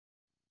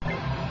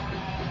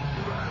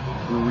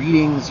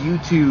Greetings,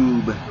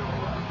 YouTube.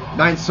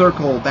 Ninth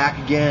Circle, back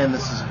again.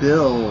 This is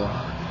Bill.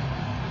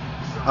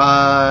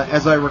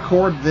 As I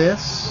record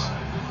this,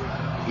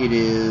 it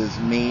is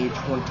May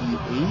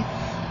 28th,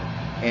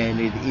 and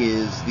it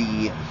is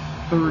the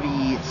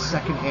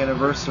 32nd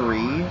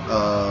anniversary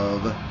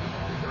of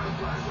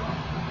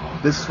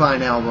this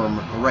fine album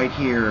right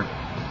here,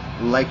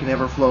 Like an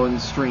Everflowing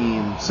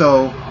Stream.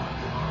 So,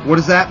 what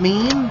does that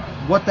mean?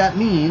 What that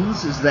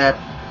means is that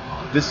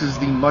this is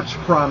the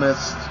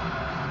much-promised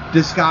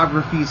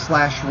discography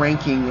 /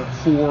 ranking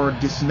for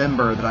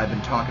Dismember that I've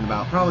been talking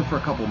about probably for a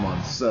couple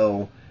months.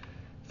 So,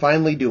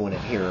 finally doing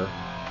it here.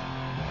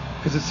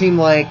 Because it seemed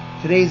like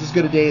today's as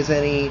good a day as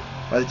any.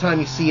 By the time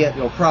you see it,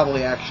 it'll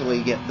probably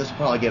actually get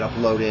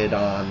uploaded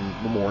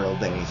on Memorial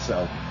Day.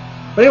 So,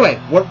 but anyway,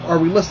 what are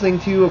we listening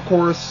to? Of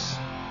course,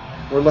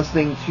 we're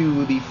listening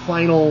to the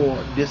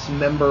final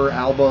Dismember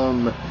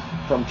album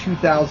from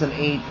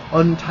 2008,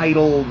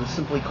 untitled,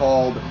 simply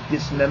called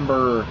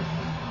Dismember.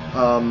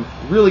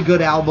 Really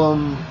good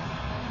album.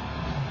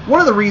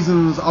 One of the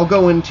reasons I'll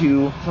go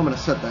into, so I'm going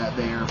to set that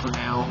there for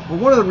now, but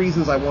one of the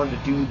reasons I wanted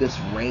to do this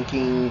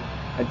ranking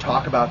and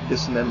talk about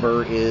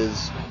Dismember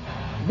is,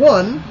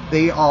 one,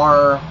 they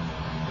are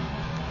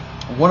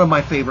one of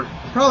my favorite,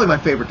 probably my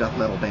favorite death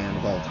metal band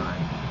of all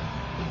time.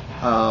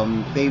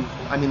 They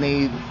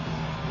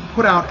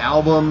put out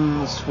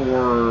albums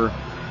for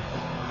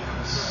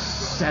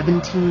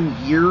 17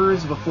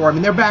 years before.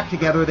 They're back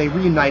together. They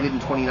reunited in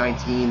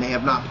 2019. They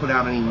have not put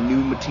out any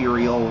new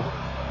material.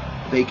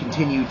 They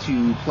continue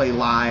to play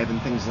live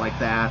and things like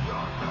that.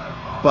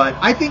 But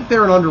I think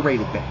they're an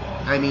underrated band.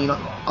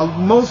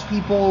 Most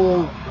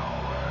people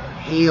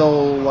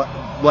hail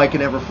Like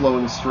an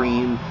Everflowing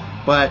Stream,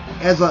 but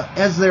I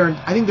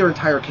think their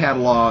entire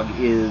catalog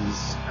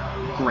is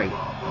great.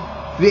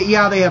 They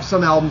have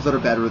some albums that are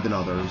better than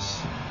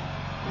others,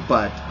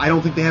 but I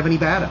don't think they have any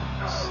bad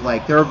albums.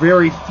 There are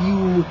very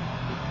few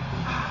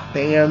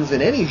bands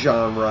in any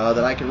genre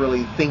that I could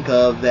really think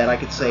of that I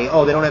could say,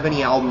 oh, they don't have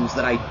any albums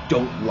that I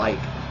don't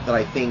like, that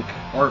I think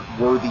aren't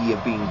worthy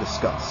of being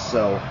discussed.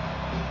 So,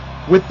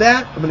 with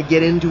that, I'm going to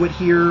get into it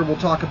here. We'll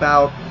talk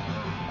about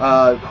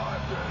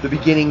the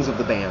beginnings of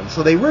the band.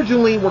 So they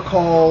originally were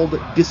called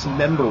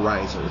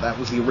Dismemberizer. That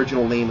was the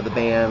original name of the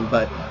band,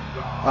 but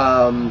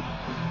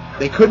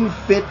they couldn't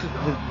fit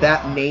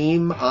that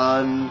name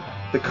on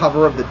the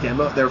cover of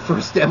their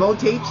first demo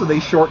tape, so they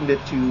shortened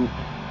it to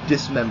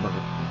Dismember.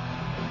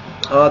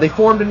 They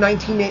formed in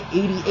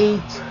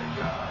 1988.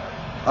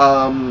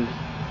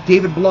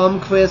 David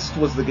Blomqvist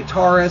was the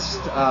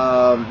guitarist.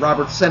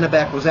 Robert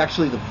Sennebeck was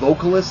actually the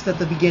vocalist at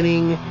the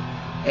beginning,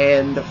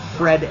 and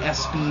Fred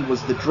Espy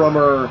was the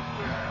drummer.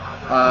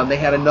 They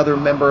had another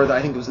member that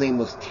I think his name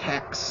was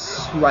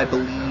Tex, who I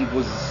believe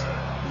was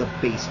the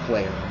bass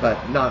player,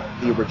 but not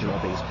the original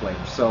bass player.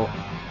 So,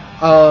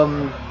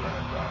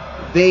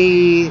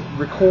 they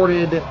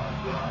recorded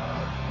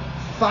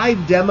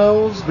 5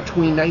 demos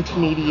between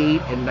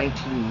 1988 and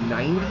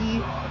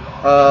 1990.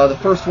 The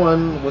first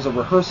one was a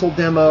rehearsal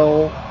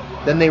demo.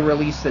 Then they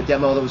released a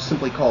demo that was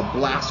simply called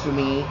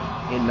Blasphemy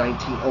in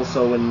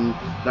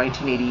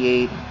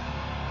 1988.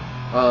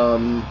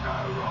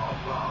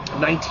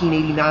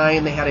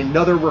 1989, they had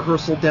another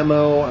rehearsal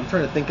demo. I'm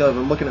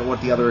looking at what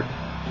the other...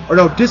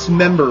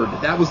 Dismembered.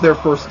 That was their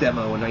first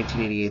demo in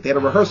 1988. They had a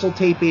rehearsal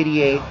tape,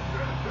 88.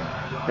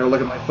 I'm going to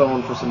look at my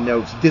phone for some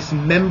notes.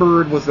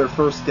 Dismembered was their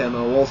first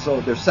demo, also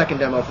their second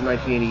demo from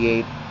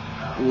 1988.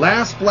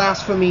 Last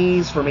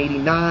Blasphemies from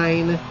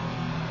 89.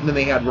 And then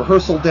they had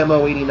rehearsal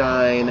demo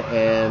 89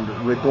 and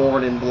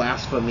Reborn in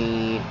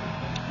Blasphemy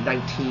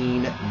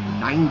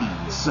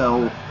 1990.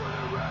 So,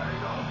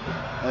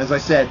 as I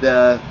said,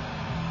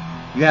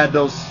 you had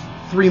those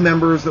 3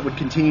 members that would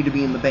continue to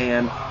be in the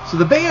band. So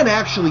the band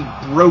actually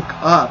broke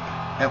up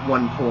at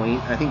one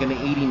point, I think in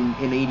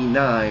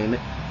 89,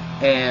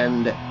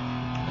 and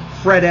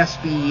Fred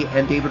Espy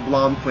and David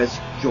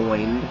Blomqvist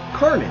joined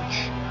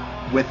Carnage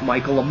with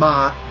Michael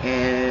Amott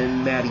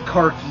and Matty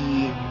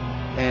Karki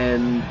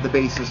and the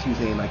bassist whose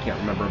name I can't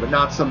remember, but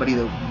not somebody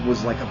that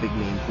was like a big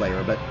name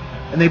player.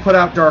 And they put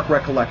out Dark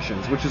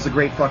Recollections, which is a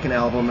great fucking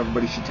album.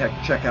 Everybody should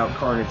check out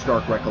Carnage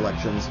Dark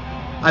Recollections.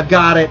 I've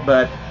got it,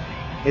 but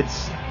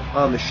it's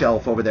on the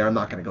shelf over there. I'm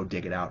not going to go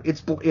dig it out.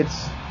 It's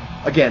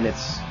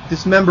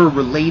Dismember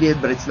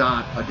related, but it's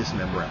not a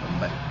Dismember album.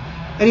 But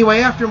anyway,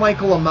 after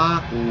Michael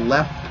Amott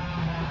left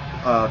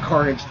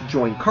Carnage to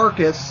join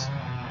Carcass,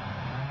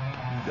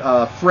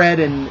 Fred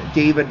and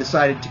David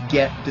decided to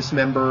get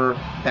Dismember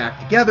back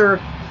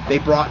together. They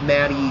brought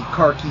Matty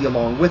Karki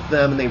along with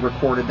them, and they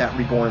recorded that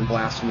Reborn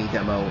Blasphemy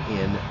demo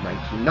in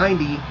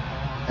 1990.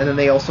 And then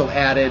they also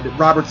added,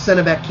 Robert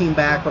Sennebeck came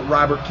back, but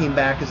Robert came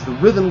back as the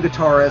rhythm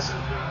guitarist,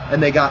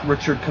 and they got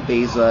Richard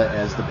Cabeza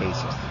as the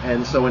bassist.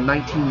 And so in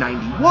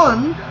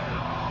 1991,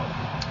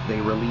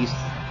 they released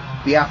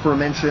the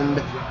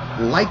aforementioned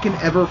Like an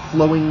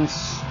Everflowing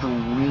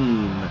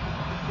Stream.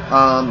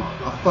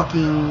 A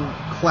fucking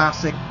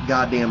classic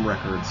goddamn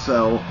record.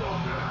 So,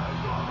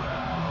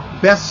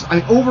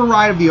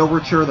 override of the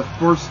overture, the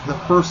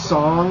first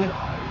song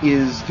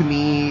is, to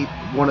me,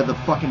 one of the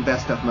fucking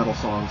best death metal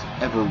songs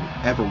ever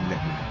written.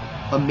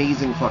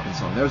 Amazing fucking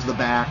song. There's the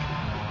back.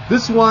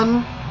 This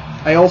one,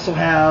 I also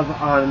have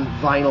on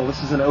vinyl.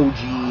 This is an OG.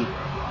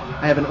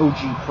 I have an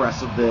OG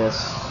press of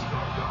this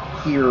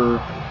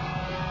here.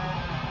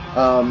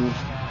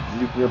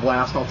 Nuclear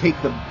Blast. I'll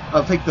take the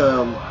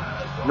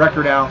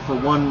record out for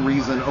one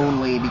reason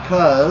only,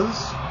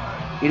 because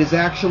it is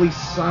actually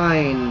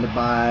signed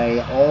by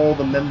all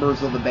the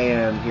members of the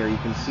band here. You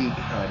can see,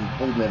 God, I'm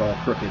holding it all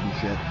crooked and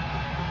shit,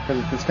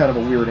 because it's kind of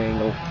a weird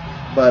angle.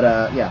 But,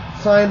 yeah,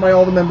 signed by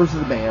all the members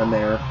of the band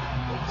there.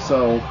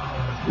 So,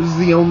 this is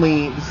the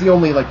only,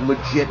 like,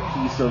 legit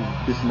piece of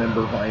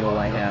Dismember vinyl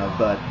I have.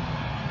 But,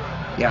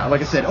 yeah,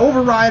 like I said,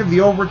 Override of the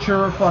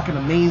Overture, fucking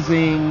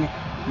amazing.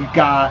 You've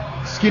got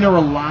Skinner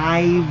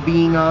Alive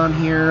being on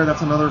here.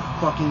 That's another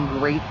fucking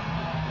great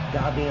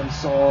goddamn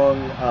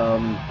song.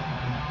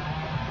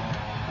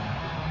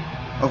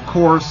 Of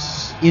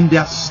course, In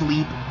Death's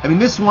Sleep. I mean,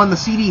 this one, the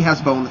CD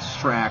has bonus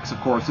tracks, of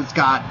course. It's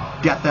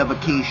got Death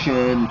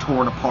Evocation,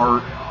 Torn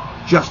Apart,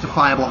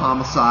 Justifiable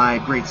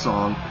Homicide, great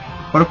song.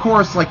 But of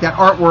course, like, that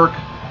artwork,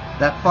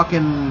 that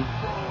fucking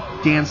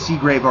Dan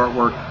Seagrave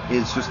artwork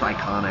is just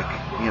iconic,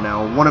 you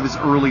know, one of his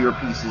earlier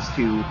pieces,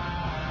 too.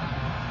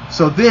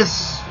 So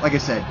this, like I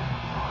said,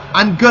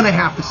 I'm gonna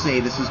have to say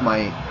this is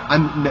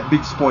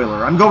big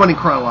spoiler, I'm going in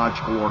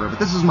chronological order, but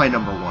this is my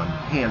number one,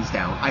 hands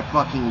down. I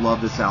fucking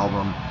love this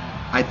album.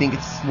 I think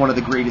it's one of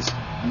the greatest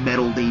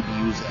metal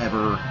debuts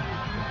ever.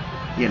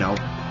 You know,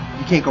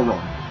 you can't go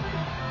wrong.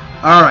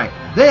 Alright,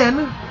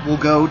 then we'll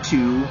go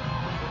to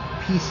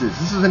Pieces.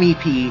 This is an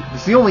EP.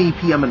 It's the only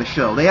EP I'm going to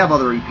show. They have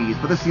other EPs,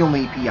 but this is the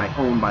only EP I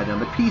own by them.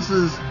 But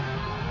Pieces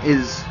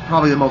is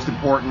probably the most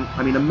important.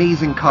 I mean,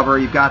 amazing cover.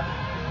 You've got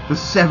the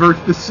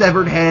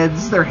severed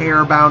heads, their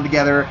hair bound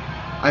together.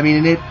 I mean,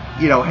 and it,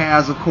 you know,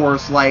 has, of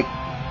course, like,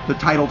 the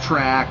title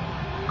track,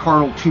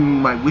 Carnal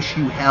Tomb, I Wish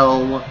You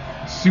Hell,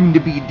 Soon to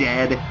Be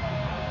Dead.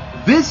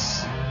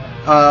 This,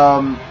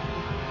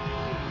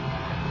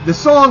 the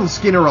song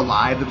Skinner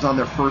Alive, that was on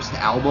their first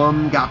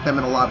album, got them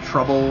in a lot of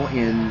trouble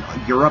in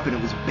Europe, and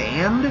it was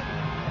banned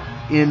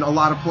in a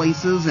lot of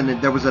places, and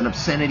there was an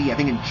obscenity, I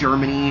think in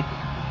Germany,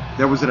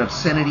 there was an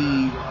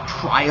obscenity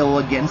trial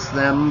against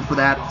them for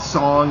that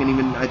song, and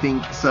even, I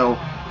think, so,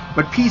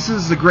 but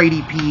Pieces is a great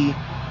EP,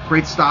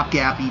 great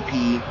stopgap EP,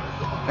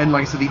 and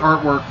like I said, the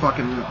artwork,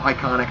 fucking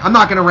iconic. I'm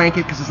not going to rank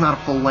it because it's not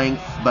a full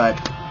length, but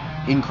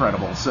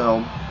incredible.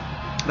 So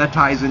that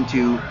ties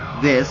into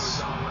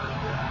this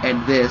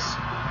and this.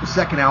 The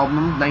second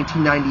album,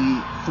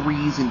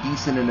 1993's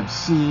Indecent and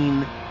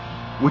Obscene,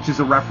 which is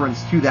a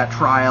reference to that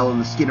trial and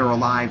the Skinner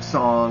Alive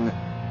song.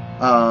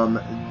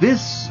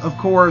 This, of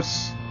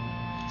course,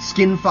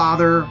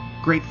 Skinfather,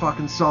 great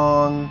fucking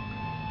song.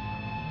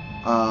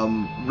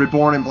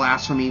 Reborn in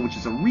Blasphemy, which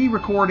is a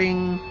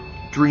re-recording.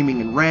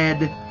 Dreaming in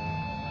Red.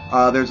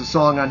 There's a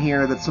song on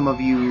here that some of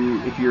you,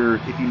 if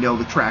you know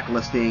the track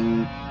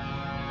listing,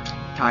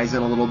 ties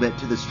in a little bit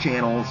to this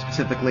channel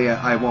specifically.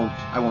 I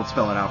won't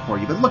spell it out for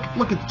you, but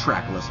look at the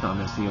track list on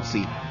this and you'll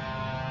see.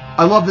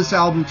 I love this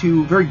album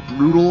too. Very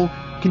brutal.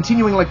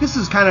 Continuing, like, this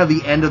is kind of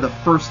the end of the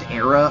first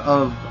era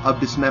of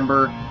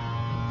Dismember.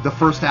 The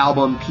first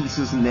album,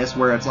 Pieces, and this,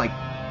 where it's like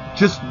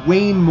just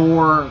way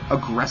more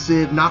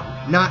aggressive, not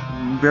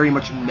very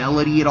much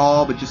melody at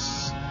all, but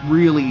just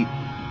really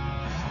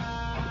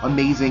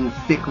amazing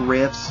thick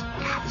riffs.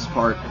 God,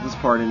 this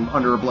part in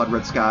Under a Blood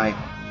Red Sky,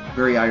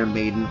 very Iron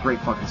Maiden, great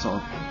fucking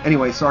song.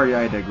 Anyway, sorry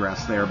I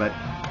digress there, but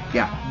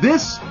yeah,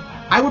 this,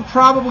 I would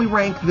probably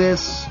rank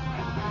this,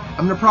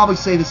 I'm gonna probably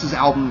say this is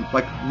album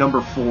like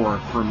number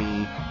 4 for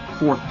me,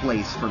 4th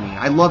place for me.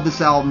 I love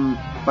this album,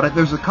 but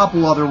there's a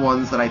couple other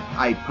ones that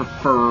I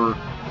prefer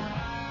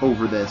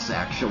over this,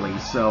 actually.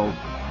 So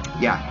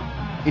yeah,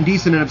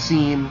 Indecent and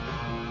Obscene,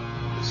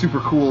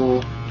 super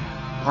cool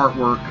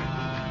artwork,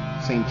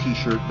 same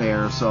t-shirt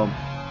there, so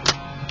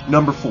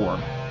number 4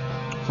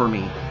 for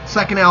me.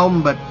 Second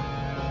album, but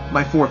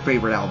my 4th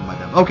favorite album by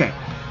them. Okay,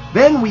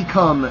 then we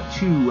come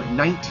to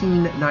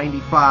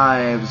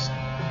 1995's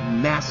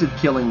Massive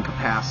Killing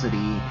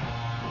Capacity.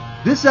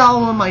 This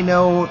album, I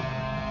know,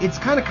 it's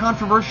kind of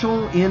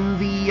controversial in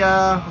the,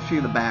 I'll show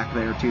you the back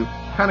there too,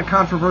 kind of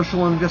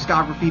controversial in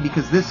discography,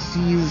 because this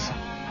sees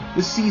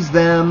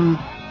them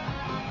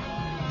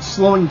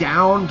slowing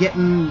down,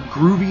 getting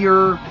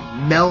groovier,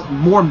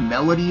 more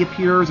melody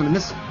appears. I mean,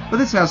 this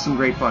has some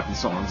great fucking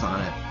songs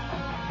on it.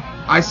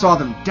 I Saw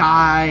Them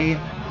Die,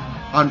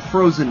 On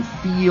Frozen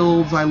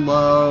Fields, I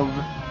love.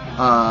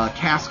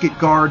 Casket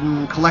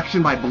Garden,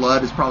 Collection by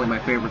Blood is probably my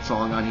favorite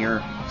song on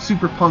here.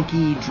 Super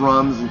punky,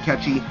 drums, and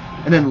catchy.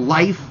 And then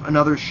Life,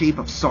 Another Shape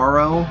of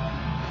Sorrow.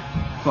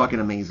 Fucking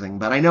amazing.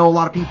 But I know a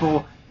lot of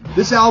people,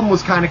 this album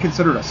was kind of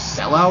considered a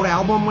sellout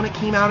album when it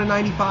came out in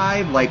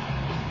 95. Like,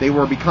 they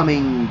were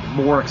becoming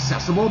more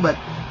accessible, but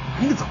I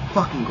think it's a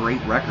fucking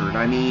great record.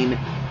 I mean,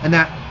 and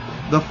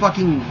the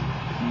fucking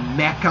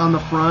mech on the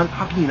front,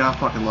 how can you not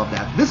fucking love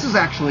that? This is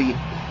actually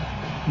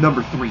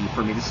number 3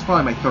 for me. This is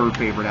probably my 3rd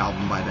favorite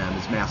album by them,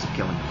 is Massive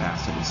Killing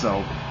Capacity.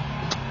 So,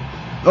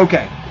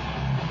 okay.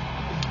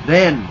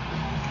 Then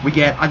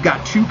I've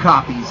got 2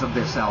 copies of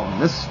this album.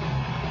 This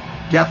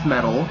Death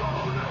Metal,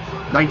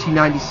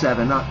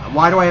 1997.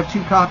 Why do I have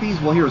 2 copies?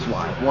 Well, here's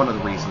why. One of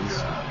the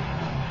reasons.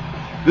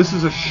 This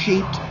is a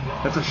shaped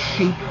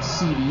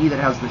CD that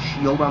has the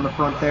shield on the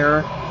front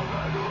there,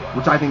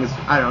 which I think is,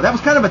 I don't know, that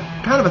was kind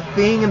of a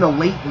thing in the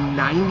late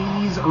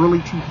 90s, early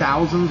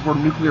 2000s, where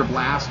Nuclear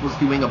Blast was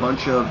doing a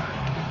bunch of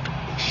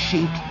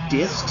shaped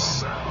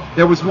discs.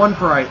 There was one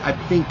for, I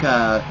think,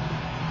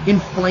 In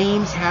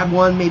Flames had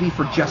one, maybe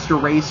for Jester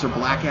Race or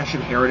Black Ash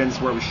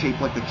Inheritance, where it was shaped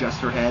like the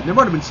Jester head. There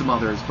might have been some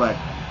others, but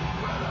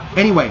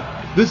anyway,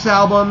 this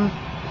album,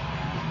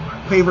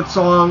 favorite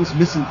songs,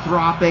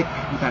 Misanthropic,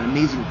 with that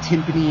amazing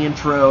timpani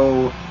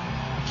intro,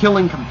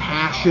 Killing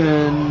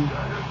Compassion,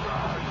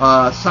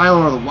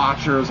 Silent Are the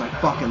Watchers, I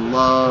fucking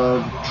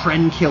love,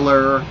 Trend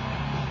Killer,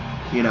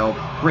 you know,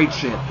 great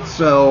shit.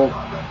 So,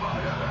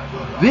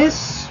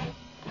 this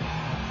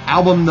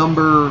album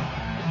number,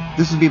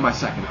 this would be my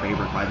second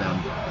favorite by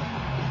them.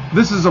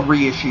 This is a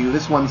reissue.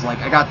 This one's like,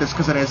 I got this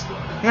because it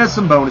has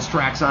some bonus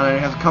tracks on it. It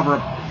has a cover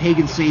of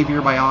Pagan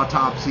Savior by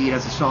Autopsy. It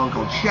has a song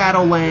called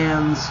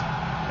Shadowlands.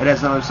 It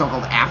has another song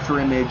called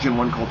Afterimage and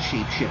one called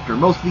Shapeshifter.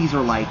 Most of these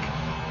are like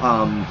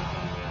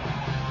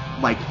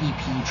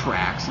EP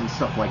tracks and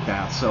stuff like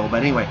that. So,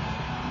 but anyway,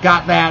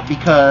 got that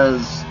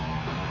because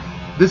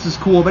this is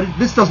cool, but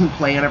this doesn't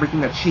play on everything.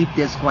 That shape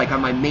disc, like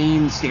on my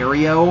main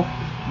stereo,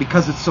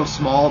 because it's so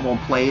small, it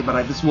won't play,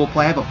 but this will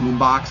play. I have a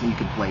boombox, and you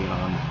can play it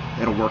on.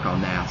 It'll work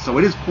on that. So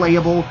it is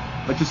playable,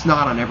 but just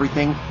not on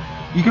everything.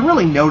 You can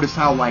really notice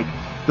how, like,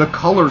 the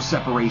color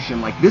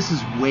separation, like, this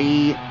is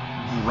way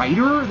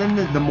brighter than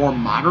the more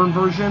modern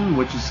version,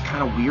 which is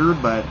kind of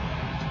weird, but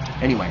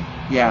anyway,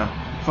 yeah,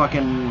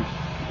 fucking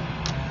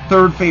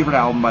third favorite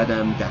album by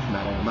them, Death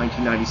Metal,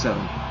 1997.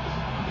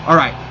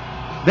 Alright,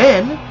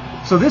 then,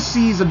 so this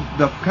sees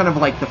the kind of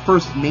like the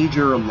first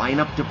major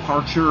lineup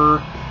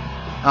departure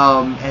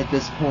at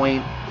this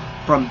point,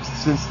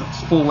 since the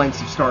full lengths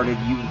have started.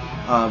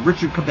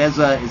 Richard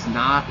Cabeza is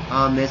not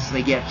on this.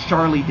 They get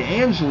Charlie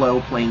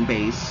D'Angelo playing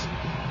bass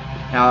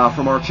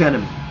from Arch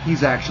Enemy.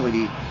 He's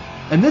actually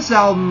and this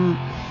album,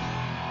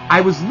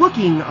 I was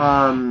looking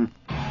on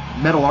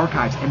Metal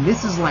Archives, and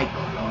this is like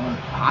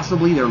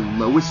possibly their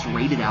lowest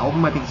rated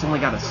album. I think it's only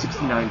got a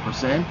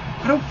 69%.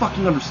 I don't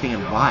fucking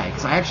understand why,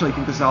 because I actually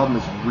think this album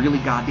is really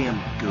goddamn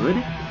good.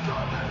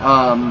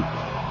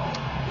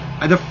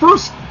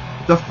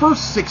 The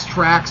first 6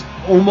 tracks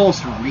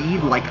almost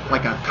read like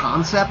a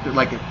concept, or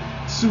like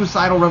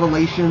Suicidal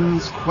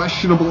Revelations,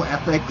 Questionable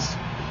Ethics,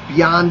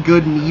 Beyond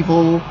Good and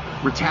Evil,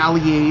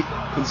 Retaliate,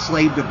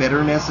 Enslaved to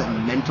Bitterness,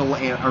 and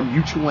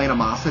Mutual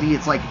Animosity.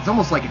 It's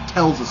almost like it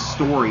tells a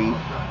story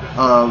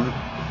of,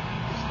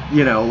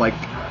 you know, like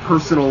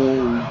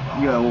personal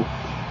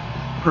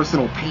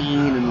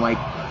pain, and like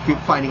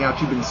finding out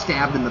you've been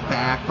stabbed in the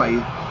back by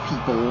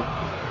people.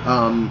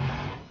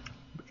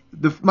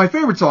 My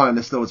favorite song on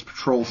this, though, is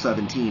Patrol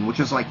 17, which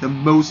is like the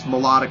most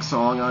melodic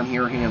song on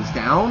here, hands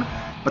down.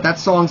 But that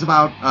song's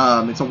about,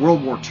 it's a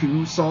World War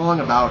II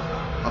song about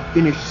a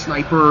Finnish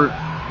sniper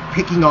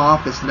picking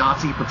off this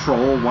Nazi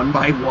patrol one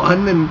by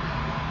one, and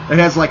it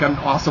has like an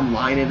awesome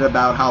line in it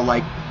about how,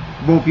 like,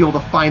 won't be able to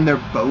find their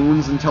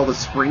bones until the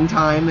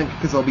springtime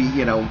because they'll be,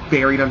 you know,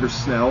 buried under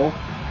snow.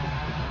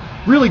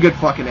 Really good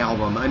fucking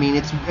album. I mean,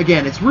 it's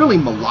really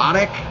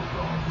melodic.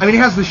 I mean, it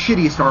has the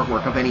shittiest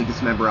artwork of any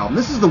Dismember album.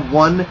 This is the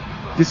one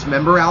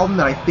Dismember album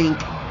that I think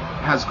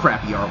has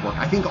crappy artwork.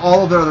 I think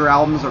all of their other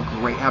albums have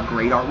great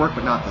artwork,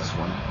 but not this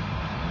one.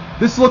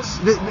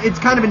 It's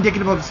kind of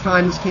indicative of its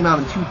time. This came out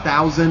in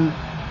 2000,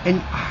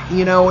 and,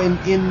 you know,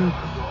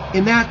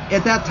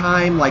 at that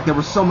time, like, there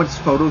was so much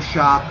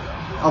Photoshop.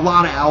 A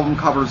lot of album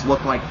covers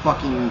look like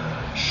fucking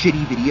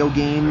shitty video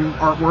game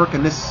artwork,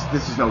 and this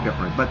is no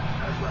different. But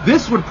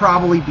this would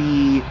probably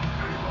be,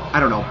 I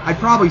don't know, I'd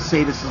probably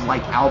say this is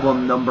like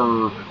album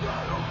number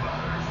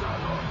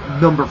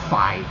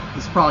 5.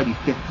 This would probably be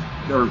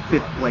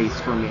fifth place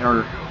for me,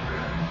 or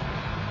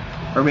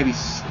maybe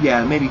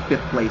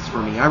 5th place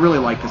for me. I really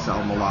like this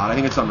album a lot. I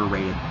think it's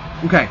underrated.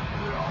 Okay,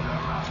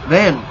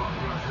 then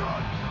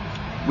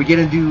we get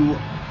into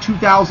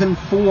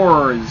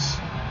 2004's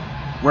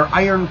Where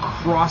Iron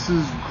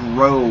Crosses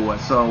Grow.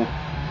 So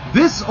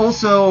this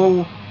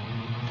also,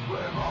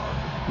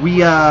 we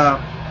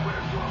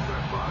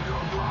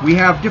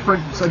have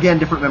different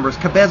members.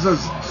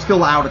 Cabeza's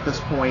still out at this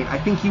point. I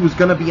think he was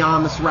going to be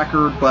on this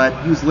record, but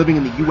he was living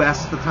in the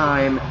U.S. at the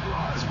time.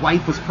 His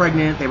wife was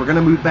pregnant. They were going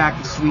to move back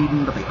to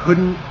Sweden, but they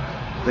couldn't.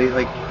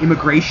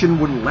 Immigration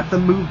wouldn't let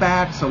them move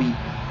back, so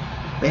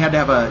they had to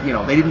have I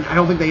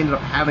don't think they ended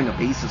up having a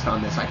bassist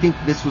on this. I think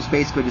this was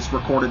basically just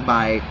recorded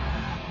by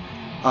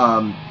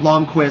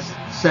Blomqvist,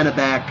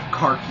 Sennebeck,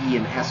 Karki,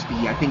 and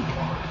Hesby.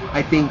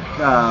 I think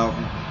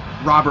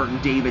Robert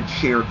and David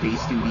shared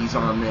bass duties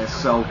on this.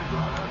 So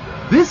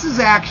this is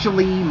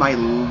actually my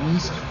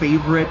least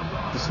favorite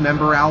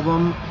Dismember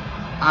album.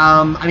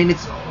 I mean,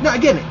 it's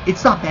not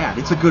bad.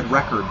 It's a good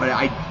record, but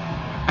I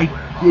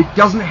it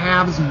doesn't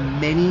have as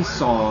many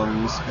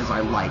songs as I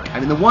like. I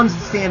mean, the ones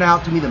that stand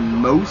out to me the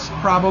most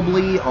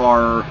probably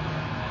are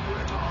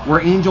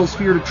Where Angels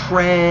Fear to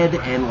Tread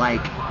and,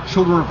 like,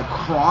 Children of the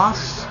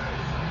Cross.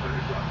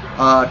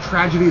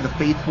 Tragedy of the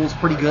Faithful is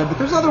pretty good, but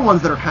there's other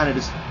ones that are kind of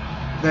just,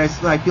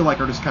 that I feel like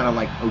are just kind of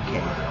like,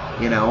 okay,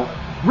 you know?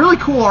 Really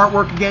cool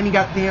artwork. Again, you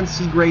got Dan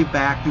Seagrave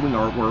back doing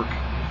artwork,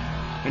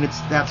 and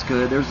that's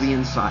good. There's the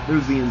inside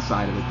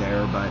of it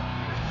there, but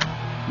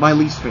my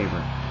least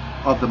favorite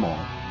of them all.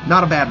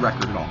 Not a bad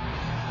record at all.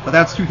 But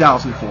that's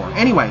 2004.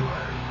 Anyway,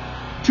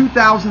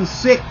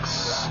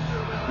 2006,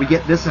 we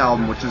get this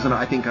album, which is,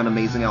 I think, an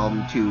amazing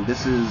album, too.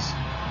 This is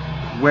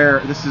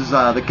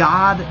The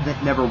God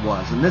That Never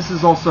Was. And this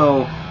is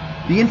also,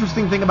 the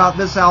interesting thing about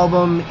this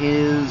album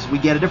is we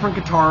get a different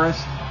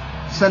guitarist.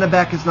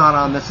 Sennebeck is not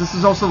on this. This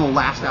is also the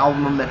last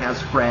album that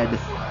has Fred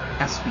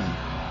Espy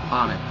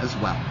on it as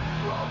well.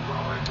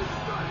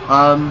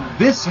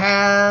 This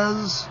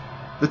has,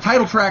 the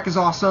title track is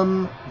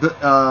awesome. The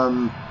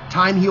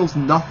Time Heals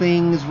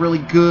Nothing is really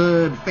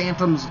good.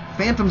 Phantoms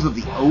of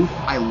the Oath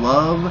I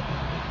love.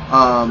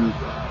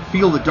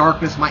 Feel the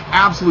Darkness. My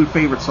absolute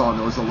favorite song,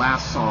 though, is the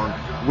last song,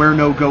 Where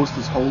No Ghost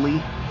Is Holy.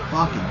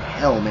 Fucking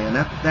hell, man.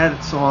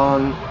 That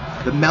song,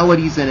 the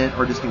melodies in it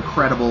are just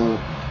incredible.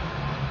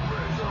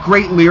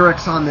 Great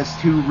lyrics on this,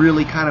 too.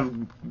 Really kind of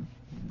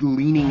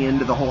leaning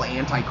into the whole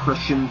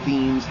anti-Christian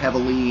themes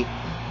heavily.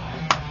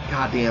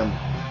 Goddamn.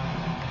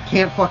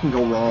 Can't fucking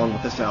go wrong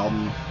with this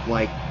album.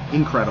 Like,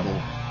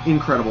 incredible.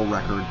 Incredible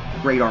record.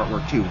 Great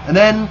artwork, too. And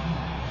then,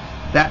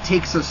 that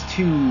takes us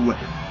to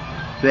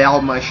the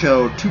album I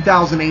showed,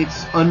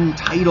 2008's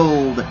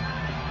Untitled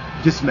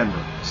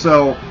Dismember.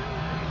 So,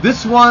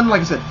 this one,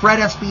 like I said, Fred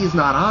Espy is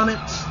not on it.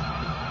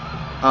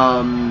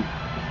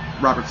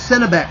 Robert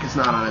Sennebeck is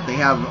not on it. They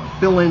have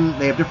fill-in,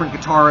 they have different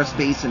guitarist,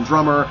 bass, and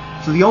drummer.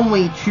 So the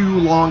only two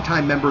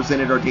longtime members in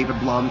it are David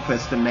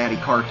Blomqvist and Matty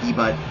Karki,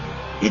 but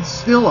it's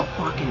still a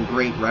fucking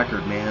great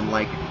record, man.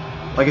 Like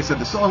I said,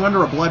 the song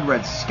Under a Blood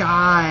Red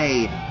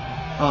Sky,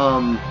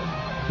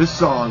 this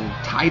song,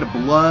 Tie to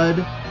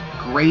Blood,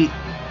 great.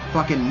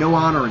 Fucking No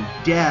Honor in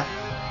Death,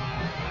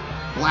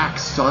 Black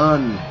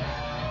Sun,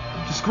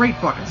 just great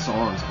fucking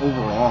songs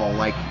overall.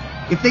 Like,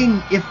 if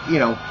you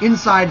know,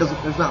 Inside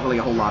there's not really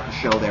a whole lot to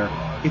show there.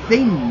 If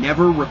they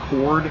never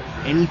record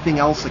anything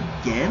else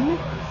again,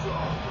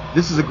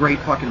 this is a great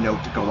fucking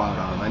note to go out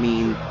on. I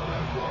mean,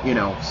 you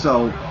know,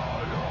 so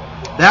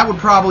that would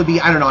probably be,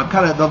 I don't know, I'm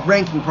kind of, the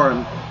ranking part,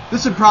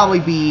 this would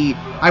probably be,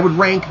 I would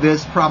rank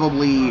this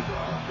probably,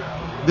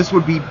 this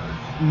would be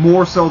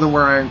more so than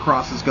Where Iron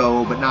Crosses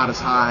Go, but not as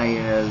high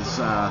as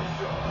The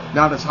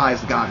God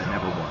That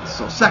Never Was.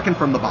 So second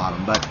from the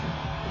bottom, but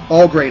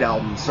all great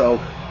albums. So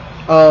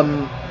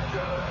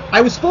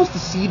I was supposed to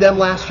see them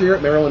last year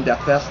at Maryland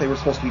Death Fest. They were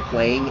supposed to be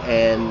playing,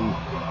 and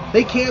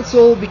they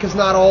canceled because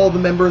not all of the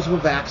members were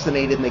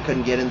vaccinated and they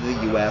couldn't get into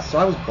the U.S. So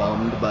I was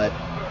bummed, but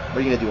what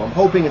are you gonna do? I'm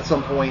hoping at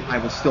some point I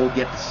will still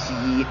get to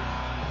see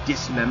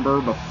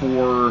Dismember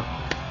before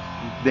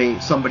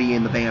somebody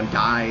in the band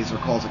dies or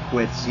calls it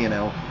quits, you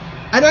know.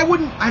 And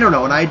I don't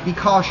know, and I'd be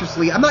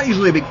cautiously, I'm not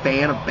usually a big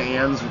fan of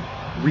bands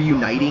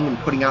reuniting and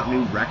putting out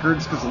new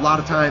records, because a lot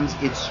of times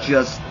it's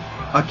just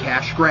a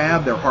cash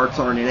grab, their hearts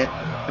aren't in it.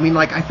 I mean,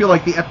 like, I feel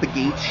like the At the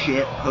Gates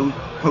shit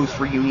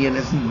post-reunion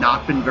has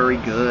not been very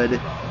good.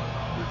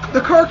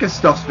 The Carcass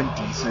stuff's been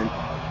decent,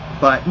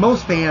 but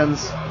most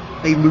bands,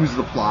 they lose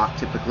the plot,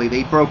 typically.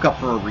 They broke up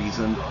for a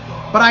reason.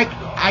 But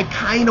I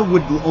kind of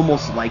would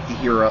almost like to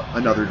hear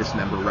another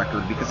Dismember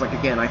record, because, like,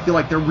 again, I feel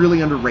like they're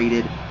really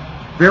underrated.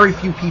 Very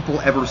few people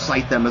ever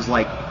cite them as,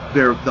 like,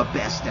 they're the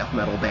best death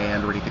metal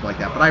band or anything like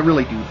that, but I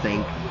really do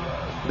think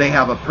they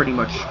have a pretty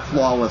much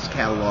flawless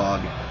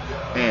catalog,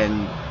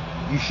 and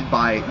you should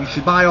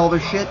buy all their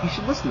shit, you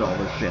should listen to all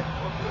their shit.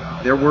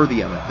 They're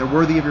worthy of it. They're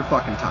worthy of your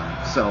fucking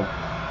time. So,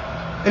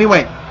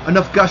 anyway,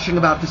 enough gushing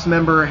about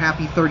Dismember.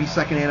 Happy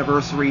 32nd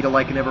anniversary to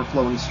Like an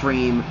Everflowing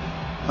Stream.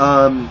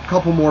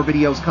 Couple more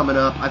videos coming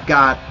up. I'm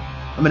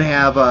going to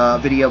have a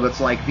video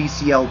that's like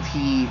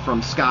VCLT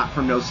from Scott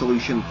from No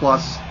Solution,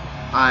 plus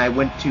I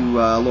went to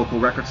a local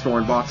record store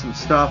and bought some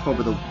stuff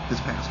over this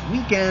past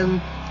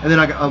weekend, and then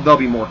there'll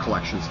be more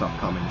collection stuff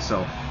coming.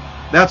 So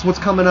that's what's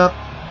coming up.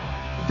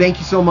 Thank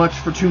you so much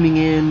for tuning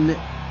in,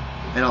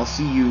 and I'll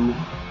see you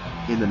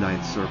in the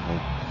Ninth Circle.